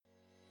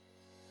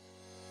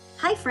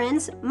Hi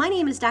friends, my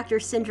name is Dr.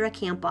 Cindra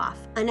Kampoff,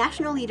 a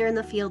national leader in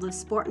the field of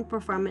sport and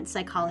performance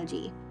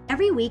psychology.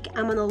 Every week,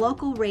 I'm on the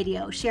local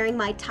radio sharing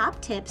my top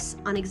tips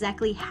on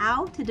exactly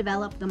how to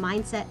develop the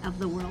mindset of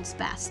the world's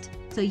best,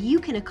 so you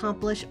can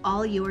accomplish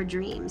all your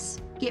dreams.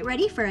 Get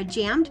ready for a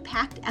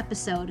jammed-packed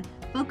episode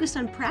focused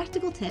on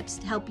practical tips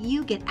to help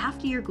you get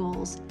after your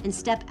goals and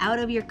step out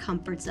of your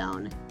comfort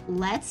zone.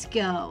 Let's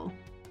go.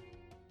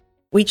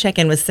 We check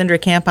in with Cindra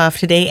Kampoff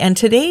today, and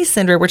today,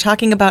 Cindra, we're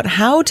talking about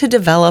how to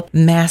develop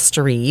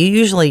mastery. You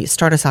usually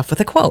start us off with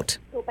a quote.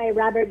 By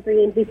Robert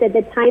Greene, he said,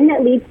 "The time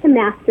that leads to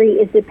mastery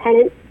is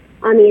dependent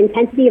on the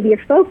intensity of your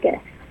focus."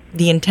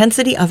 The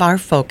intensity of our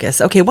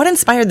focus. Okay, what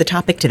inspired the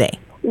topic today?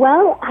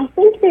 Well, I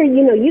think you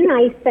and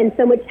I spend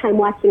so much time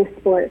watching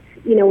sports.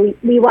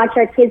 We watch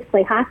our kids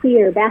play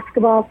hockey or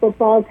basketball,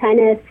 football,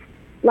 tennis,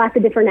 lots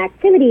of different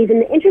activities.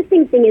 And the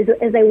interesting thing is,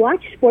 as I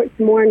watch sports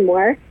more and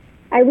more,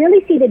 I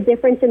really see the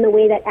difference in the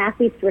way that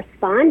athletes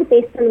respond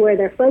based on where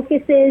their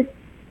focus is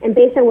and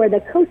based on where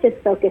the coach's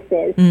focus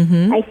is.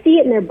 Mm-hmm. I see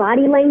it in their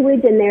body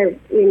language and their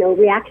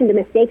reaction to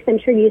mistakes. I'm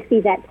sure you see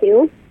that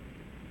too.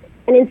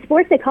 And in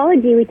sports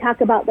psychology, we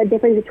talk about the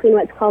difference between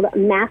what's called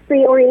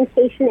mastery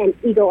orientation and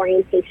ego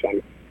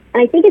orientation.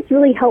 And I think it's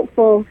really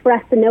helpful for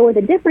us to know what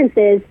the difference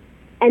is,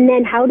 and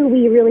then how do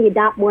we really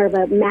adopt more of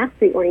a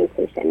mastery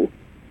orientation.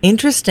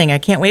 Interesting. I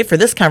can't wait for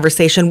this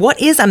conversation. What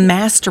is a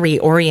mastery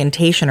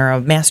orientation or a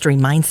mastery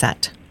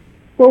mindset?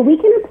 Well, we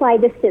can apply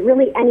this to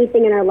really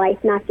anything in our life,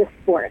 not just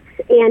sports.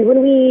 And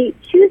when we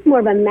choose more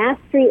of a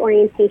mastery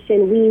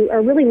orientation, we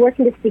are really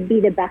working to be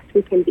the best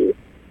we can be.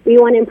 We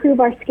want to improve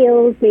our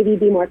skills, maybe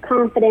be more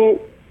confident.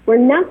 We're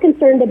not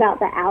concerned about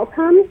the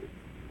outcome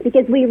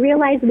because we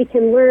realize we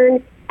can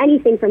learn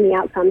anything from the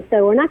outcome.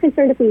 So we're not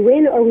concerned if we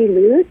win or we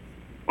lose.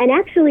 And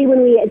actually,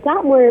 when we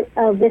adopt more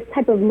of this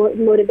type of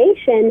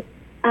motivation,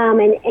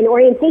 and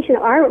orientation,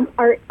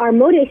 our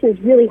motivation is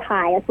really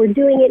high if we're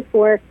doing it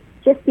for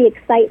just the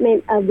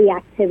excitement of the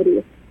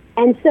activity.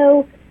 And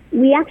so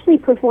we actually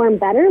perform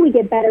better, we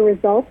get better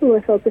results when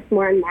we're focused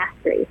more on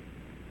mastery.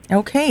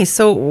 Okay,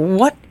 so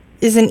what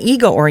is an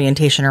ego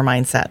orientation or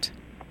mindset?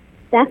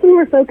 That's when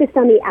we're focused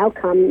on the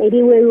outcome.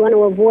 Maybe we want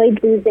to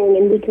avoid losing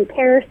and we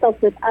compare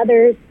ourselves with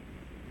others.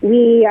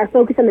 We are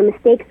focused on the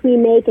mistakes we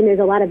make and there's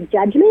a lot of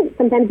judgment.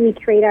 Sometimes we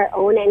create our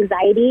own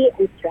anxiety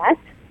and stress.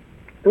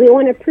 We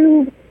want to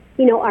prove,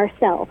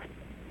 ourselves.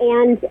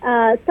 And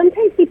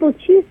sometimes people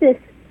choose this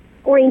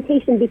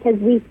orientation because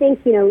we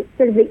think,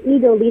 sort of the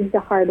ego leads to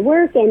hard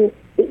work and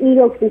the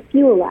ego can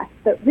fuel us.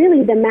 But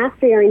really, the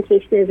mastery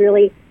orientation is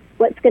really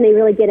what's going to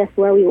really get us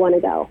where we want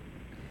to go.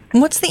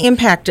 And what's the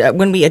impact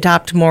when we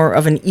adopt more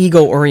of an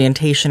ego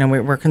orientation and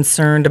we're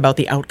concerned about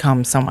the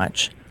outcome so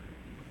much?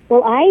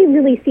 Well, I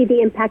really see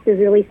the impact is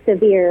really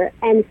severe.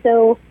 And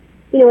so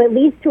it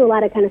leads to a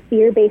lot of kind of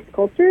fear-based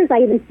cultures. I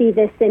even see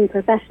this in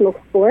professional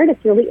sport.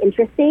 It's really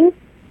interesting.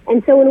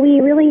 And so when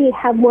we really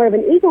have more of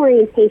an ego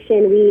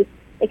orientation, we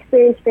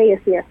experience greater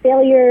fear of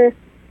failure,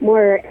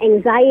 more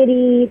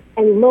anxiety,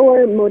 and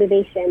lower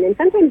motivation. And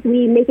sometimes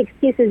we make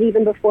excuses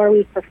even before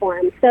we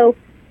perform. So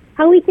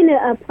how we can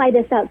apply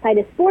this outside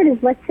of sport is,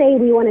 let's say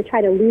we want to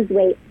try to lose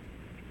weight.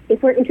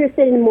 If we're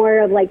interested in more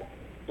of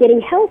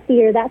getting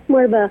healthier, that's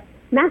more of a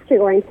mastery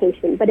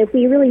orientation. But if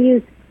we really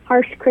use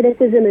harsh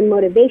criticism and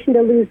motivation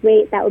to lose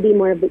weight, that would be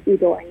more of the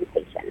ego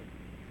orientation.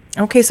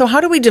 Okay, so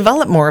how do we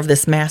develop more of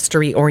this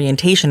mastery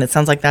orientation? It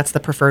sounds like that's the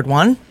preferred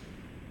one.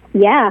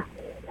 Yeah.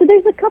 So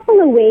there's a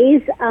couple of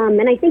ways,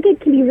 and I think it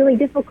can be really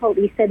difficult,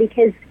 Lisa,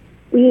 because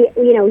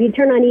you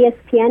turn on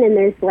ESPN and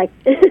there's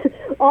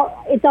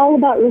it's all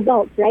about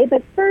results, right?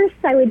 But first,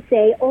 I would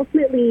say,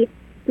 ultimately,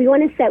 we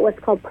want to set what's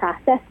called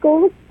process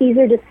goals. These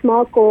are just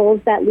small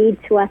goals that lead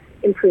to us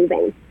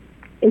improving.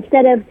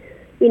 Instead of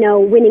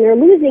winning or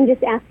losing,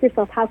 just ask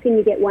yourself, how can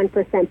you get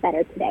 1%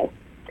 better today?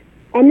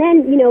 And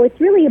then, it's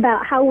really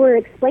about how we're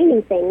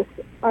explaining things.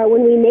 Or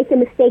when we make a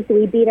mistake, do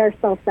we beat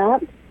ourselves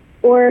up?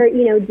 Or,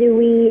 do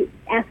we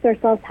ask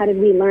ourselves, how did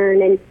we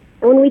learn? And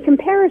when we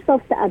compare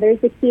ourselves to others,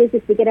 the key is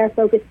just to get our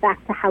focus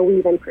back to how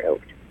we've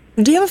improved.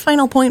 Do you have a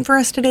final point for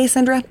us today,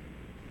 Cindra?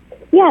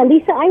 Yeah,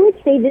 Lisa, I would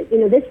say that,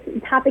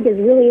 this topic is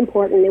really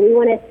important, and we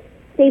want to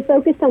stay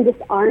focused on just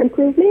our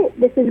improvement.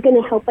 This is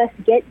going to help us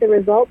get the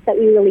results that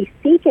we really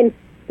seek, and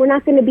we're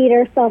not going to beat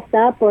ourselves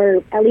up,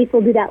 or at least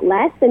we'll do that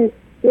less, and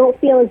we won't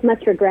feel as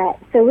much regret.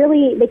 So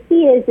really, the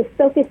key is to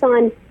focus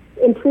on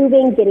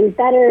improving, getting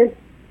better,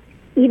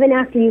 even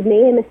after you've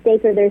made a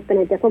mistake or there's been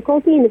a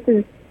difficulty, and this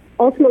is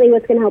ultimately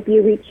what's going to help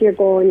you reach your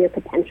goal and your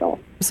potential.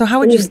 So how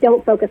would you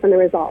don't focus on the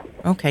results?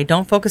 Okay,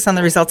 don't focus on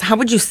the results. How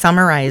would you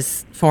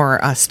summarize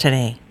for us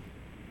today?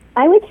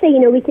 I would say,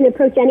 we can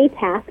approach any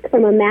task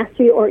from a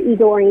mastery or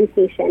ego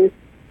orientation.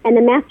 And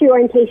the mastery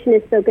orientation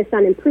is focused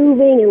on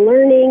improving and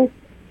learning.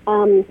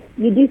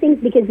 You do things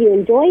because you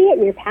enjoy it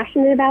and you're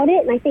passionate about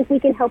it. And I think we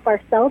can help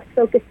ourselves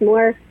focus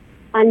more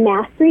on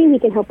mastery. We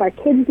can help our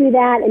kids do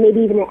that, and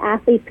maybe even the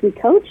athletes we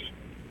coach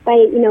by,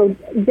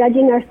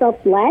 judging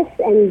ourselves less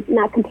and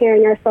not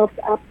comparing ourselves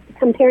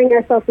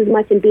as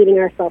much and beating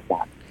ourselves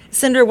up.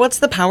 Cindra, what's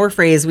the power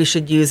phrase we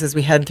should use as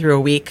we head through a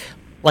week?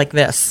 like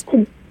this?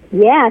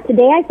 Yeah,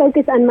 today I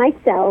focus on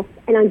myself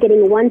and on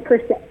getting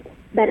 1%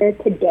 better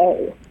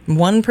today.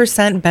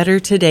 1% better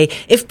today.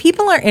 If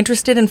people are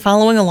interested in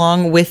following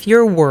along with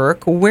your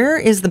work, where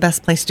is the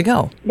best place to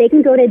go? They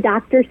can go to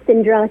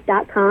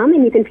drcindra.com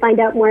and you can find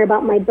out more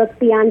about my book,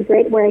 Beyond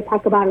Grit, where I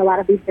talk about a lot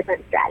of these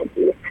different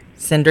strategies.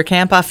 Cindra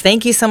Kamphoff,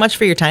 thank you so much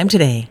for your time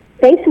today.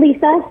 Thanks,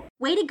 Lisa.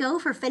 Way to go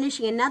for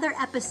finishing another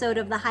episode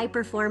of the High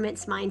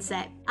Performance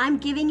Mindset. I'm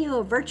giving you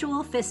a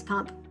virtual fist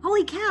pump.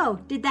 Holy cow,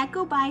 did that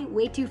go by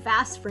way too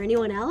fast for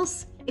anyone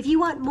else? If you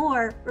want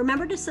more,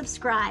 remember to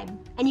subscribe,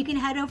 and you can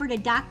head over to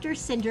Dr.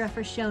 Cindra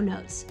for show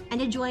notes and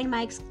to join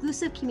my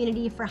exclusive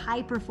community for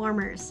high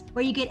performers,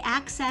 where you get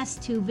access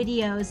to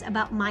videos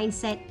about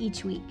mindset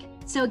each week.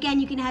 So again,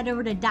 you can head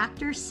over to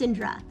Dr.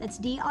 Cindra, that's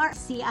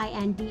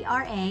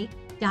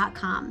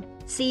DrCindra.com.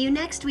 See you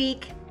next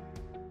week.